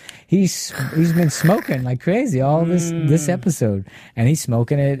chiclets. He's been smoking like crazy all this episode. And he's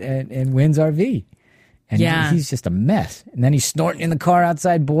smoking it in Wynn's RV. And he's just a mess. And then he's snorting in the car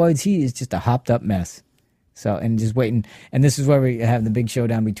outside Boyd's. He is just a hopped up mess. So, and just waiting. And this is where we have the big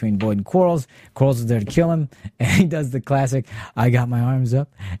showdown between Boyd and Quarles. Quarles is there to kill him. And he does the classic, I got my arms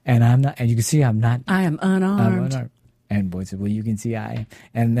up, and I'm not, and you can see I'm not. I am unarmed. And Boyd said, well, you can see I am.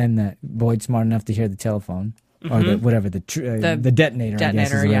 And then Boyd's smart enough to hear the telephone, or the detonator, I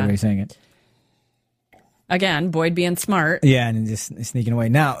guess is the way we're saying it. Again, Boyd being smart. Yeah, and just sneaking away.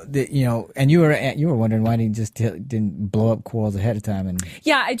 Now, and you were wondering why he just didn't blow up Quarles ahead of time. And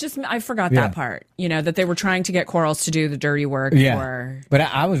I forgot that part. That they were trying to get Quarles to do the dirty work for. But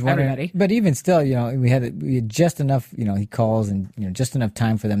I was wondering. Everybody. But even still, we had just enough. He calls and just enough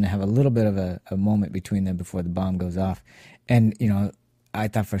time for them to have a little bit of a moment between them before the bomb goes off. And I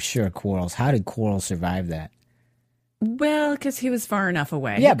thought for sure Quarles. How did Quarles survive that? Well, because he was far enough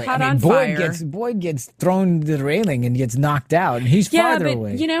away. Yeah, but Boyd gets thrown to the railing and gets knocked out, and he's farther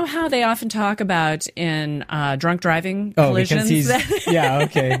away. You know how they often talk about in drunk driving collisions?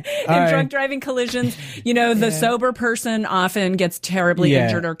 Okay. Drunk driving collisions, the sober person often gets terribly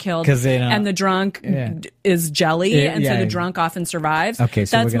injured or killed, and the drunk is jelly, so the drunk often survives. Okay,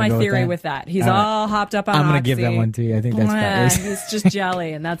 so that's my theory with that. He's all hopped up on I'm going to give that one to you. I think that's fine. He's just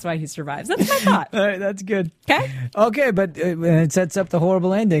jelly, and that's why he survives. That's my thought. All right, that's good. Okay, but it sets up the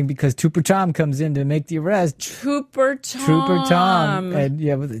horrible ending because Trooper Tom comes in to make the arrest. Trooper Tom.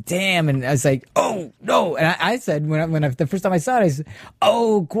 And damn. And I was like, oh, no. And I said, when the first time I saw it, I said,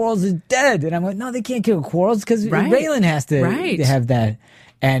 oh, Quarles is dead. And I'm like, no, they can't kill Quarles because Raylan has to have that.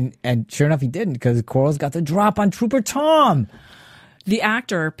 And sure enough, he didn't because Quarles got the drop on Trooper Tom. The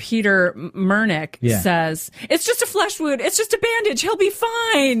actor, Peter Murnick, says, it's just a flesh wound. It's just a bandage. He'll be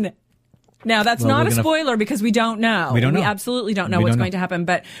fine. Now, that's not a spoiler because we don't know. We absolutely don't know what's going to happen.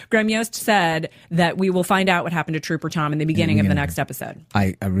 But Graham Yost said that we will find out what happened to Trooper Tom in the beginning of the next episode.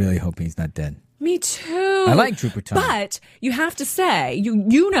 I really hope he's not dead. Me too. I like Trooper Tom. But you have to say,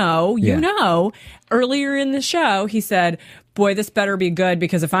 you know, earlier in the show, he said, boy, this better be good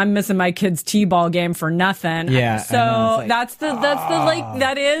because if I'm missing my kid's t-ball game for nothing. Yeah. So that's the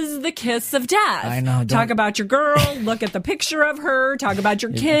that is the kiss of death. I know. Talk about your girl, look at the picture of her, talk about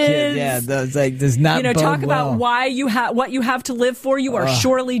your kids. Yeah, that's like, does not talk well. about why you have what you have to live for. You are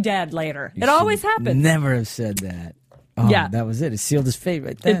surely dead later. It always happens. Never have said that. Oh, yeah. That was it. It sealed his fate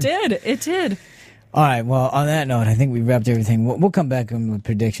right then. It did. All right. Well, on that note, I think we wrapped everything. We'll come back with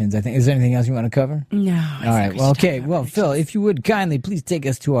predictions. I think. Is there anything else you want to cover? No. All right. Well, okay. Well, Phil, if you would kindly please take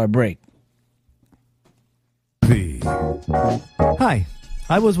us to our break. Hi.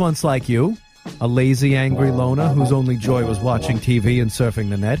 I was once like you, a lazy, angry loner whose only joy was watching TV and surfing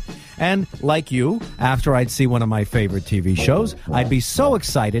the net. And, like you, after I'd see one of my favorite TV shows, I'd be so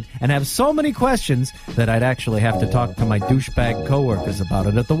excited and have so many questions that I'd actually have to talk to my douchebag coworkers about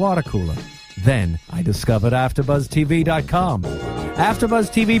it at the water cooler. Then I discovered AfterBuzzTV.com.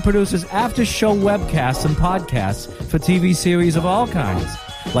 AfterBuzz TV produces after-show webcasts and podcasts for TV series of all kinds,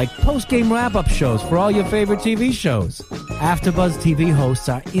 like post-game wrap-up shows for all your favorite TV shows. AfterBuzz TV hosts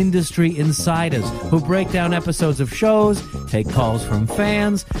are industry insiders who break down episodes of shows, take calls from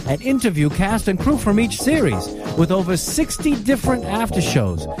fans, and interview cast and crew from each series, with over 60 different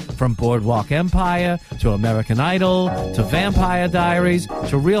after-shows, from Boardwalk Empire to American Idol to Vampire Diaries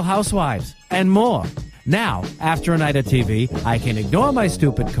to Real Housewives, and more. Now, after a night of TV, I can ignore my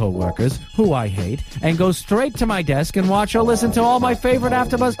stupid coworkers, who I hate, and go straight to my desk and watch or listen to all my favorite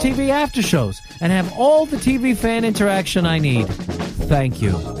AfterBuzz TV after shows, and have all the TV fan interaction I need. Thank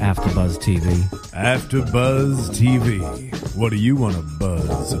you, AfterBuzz TV. AfterBuzz TV. What do you want to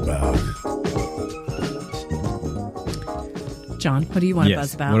buzz about? John, what do you want to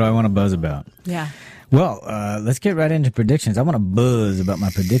buzz about? What do I want to buzz about? Yeah. Well, let's get right into predictions. I want to buzz about my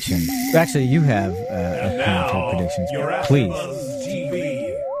predictions. Actually, you have predictions. Please.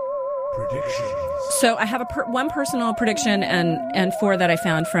 TV predictions. So I have one personal prediction and 4 that I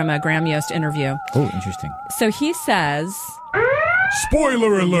found from a Graham Yost interview. Oh, interesting. So he says...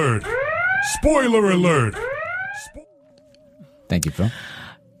 Spoiler alert! Spoiler alert! Thank you, Phil.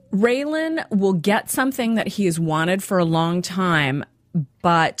 Raylan will get something that he has wanted for a long time,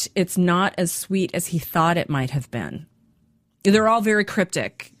 but it's not as sweet as he thought it might have been. They're all very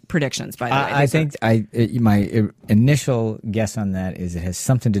cryptic predictions, by the way. I think my initial guess on that is it has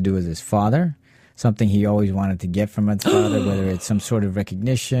something to do with his father, something he always wanted to get from his father, whether it's some sort of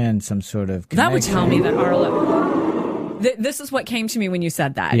recognition, some sort of connection. That would tell me that Arlo... This is what came to me when you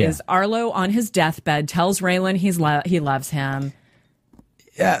said that, is Arlo on his deathbed tells Raylan he loves him.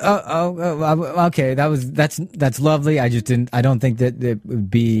 Yeah. Okay. That's lovely. I don't think that it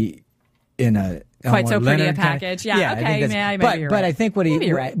would be in a quite so pretty a Leonard package. Yeah. Okay. Maybe you're right. I think what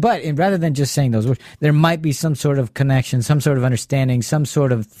you're right. But rather than just saying those words, there might be some sort of connection, some sort of understanding, some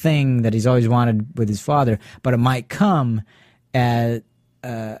sort of thing that he's always wanted with his father. But it might come as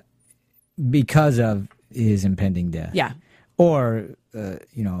because of his impending death. Yeah. Or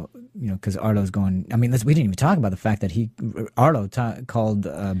because Arlo's going. I mean, we didn't even talk about the fact that Arlo called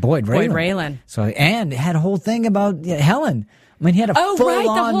Boyd Raylan. So and had a whole thing about Helen. I mean, he had a the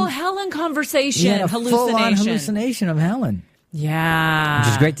whole Helen conversation, he had a full-on hallucination of Helen. Yeah,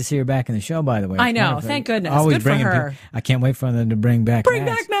 which is great to see her back in the show. By the way, I know. Thank goodness. Always good for her. I can't wait for them to bring back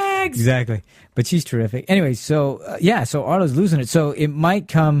Mags. Exactly, but she's terrific. Anyway, so so Arlo's losing it. So it might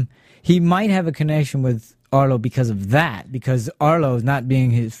come. He might have a connection with Arlo because of that, because Arlo is not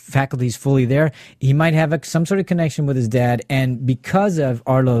being his faculties fully there. He might have some sort of connection with his dad, and because of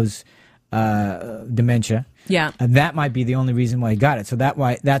Arlo's dementia, that might be the only reason why he got it. So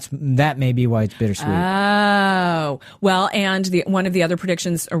that may be why it's bittersweet. Oh, well, and one of the other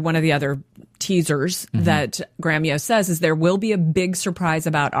predictions or one of the other teasers that Graham Yost says is there will be a big surprise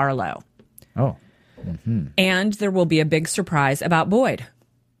about Arlo. Oh, and there will be a big surprise about Boyd.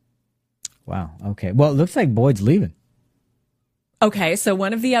 Wow. Okay. Well, it looks like Boyd's leaving. Okay. So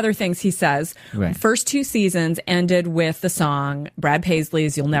one of the other things he says, first 2 seasons ended with the song Brad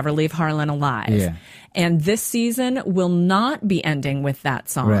Paisley's "You'll Never Leave Harlan Alive." Yeah. And this season will not be ending with that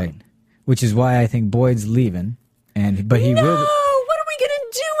song. Right. Which is why I think Boyd's leaving. But he will. No! What are we going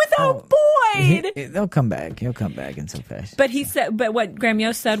to do without Boyd? They'll come back. He'll come back in some fashion. But what Graham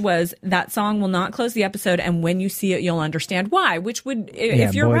Yost said was that song will not close the episode, and when you see it, you'll understand why. Which would,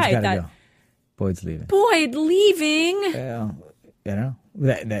 if you're Boyd's right, that go. Boyd's leaving. Boyd leaving. Well, I don't know.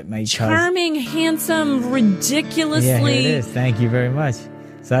 That may charming, handsome, ridiculously. Yeah, here it is. Thank you very much. So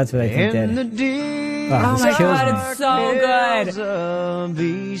that's what I think that is. Oh my God, it's so good. Of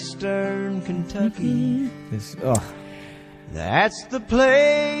Eastern Kentucky. That's the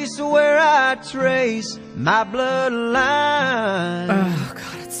place where I trace my bloodline. Oh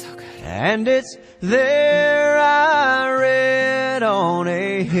God, it's so good. And it's There I read on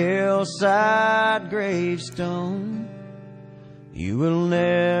a hillside gravestone, you will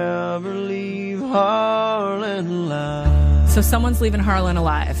never leave Harlan alive. So someone's leaving Harlan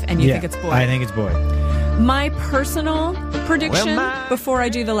alive, and you think it's Boyd? I think it's Boyd. My personal prediction, before I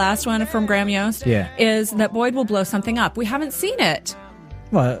do the last one from Graham Yost, is that Boyd will blow something up. We haven't seen it.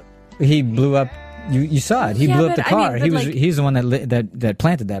 Well, he blew up. You saw it. He blew up the car. He's the one that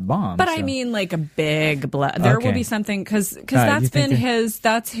planted that bomb. But so. I mean, like a big blow. There will be something because that's been his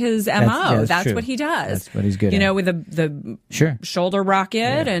MO. That's what he does. That's what he's good. You know, with the shoulder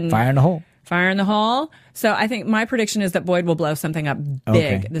rocket and fire in the hole. Fire in the hole. So I think my prediction is that Boyd will blow something up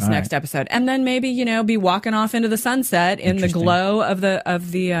big this next episode, and then maybe be walking off into the sunset in the glow of the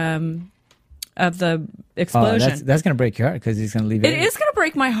explosion. That's going to break your heart because he's going to leave. It is going to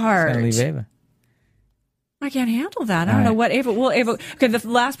break my heart. He's going to leave Ava. I can't handle that. I don't know what Ava will. Okay, the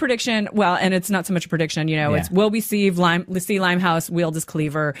last prediction. Well, and it's not so much a prediction. It's will we see Limehouse wield his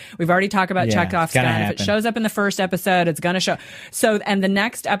cleaver? We've already talked about Chekhov's gun. If it shows up in the first episode, it's going to show. So, and the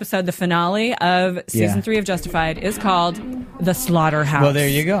next episode, the finale of season 3 of Justified, is called The Slaughterhouse. Well, there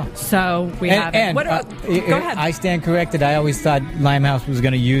you go. So we have. And go ahead. I stand corrected. I always thought Limehouse was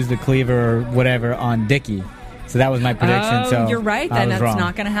going to use the cleaver or whatever on Dickie. So that was my prediction. Oh, so you're right. Then that's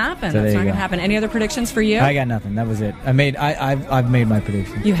not going to happen. So that's not going to happen. Any other predictions for you? I got nothing. That was it. I've made my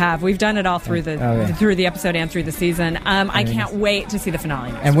prediction. You have. We've done it all through the episode and through the season. I can't wait to see the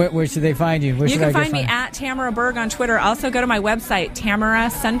finale next week. Where should they find you? You can find me at Tamara Berg on Twitter. Also, go to my website,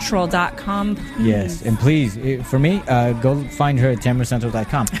 tamaracentral.com. Yes, and please, for me, go find her at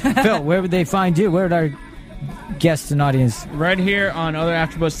tamaracentral.com. Phil, where would they find you? Where would our guests and audience? Right here on other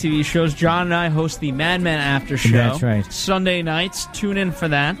AfterBuzz TV shows. John and I host the Mad Men After Show. That's right. Sunday nights. Tune in for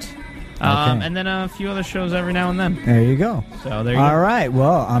that. And then a few other shows every now and then. There you go. So there you go. All right.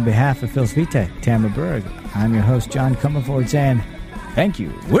 Well, on behalf of Phil Svitek, Tamara Berg, I'm your host, John Comerford, saying thank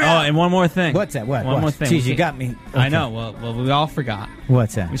you. And one more thing. What's that? One more thing. Jeez, you got me. Okay. I know. Well, we all forgot.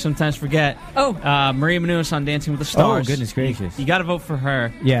 What's that? We sometimes forget. Maria Menounos on Dancing with the Stars. Oh, goodness gracious. You got to vote for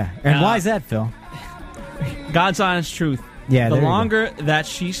her. Yeah. And why is that, Phil? God's honest truth. Yeah, the longer that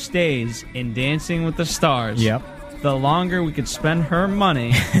she stays in Dancing with the Stars, the longer we could spend her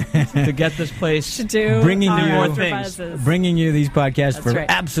money to get this place to do bringing more things. Bringing you these podcasts for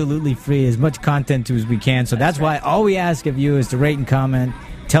absolutely free, as much content as we can. So that's why all we ask of you is to rate and comment,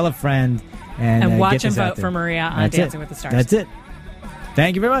 tell a friend, and watch get and vote for Maria on Dancing with the Stars. That's it.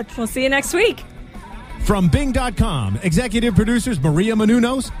 Thank you very much. We'll see you next week. From Bing.com, executive producers Maria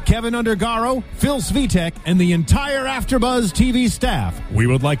Menounos, Kevin Undergaro, Phil Svitek, and the entire AfterBuzz TV staff, we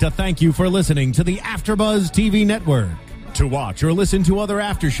would like to thank you for listening to the AfterBuzz TV network. To watch or listen to other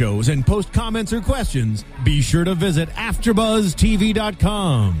after shows and post comments or questions, be sure to visit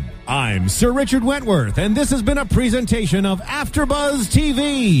AfterBuzzTV.com. I'm Sir Richard Wentworth, and this has been a presentation of AfterBuzz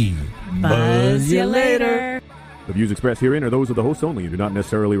TV. Buzz you later. The views expressed herein are those of the hosts only and do not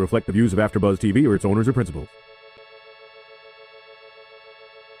necessarily reflect the views of AfterBuzz TV or its owners or principals.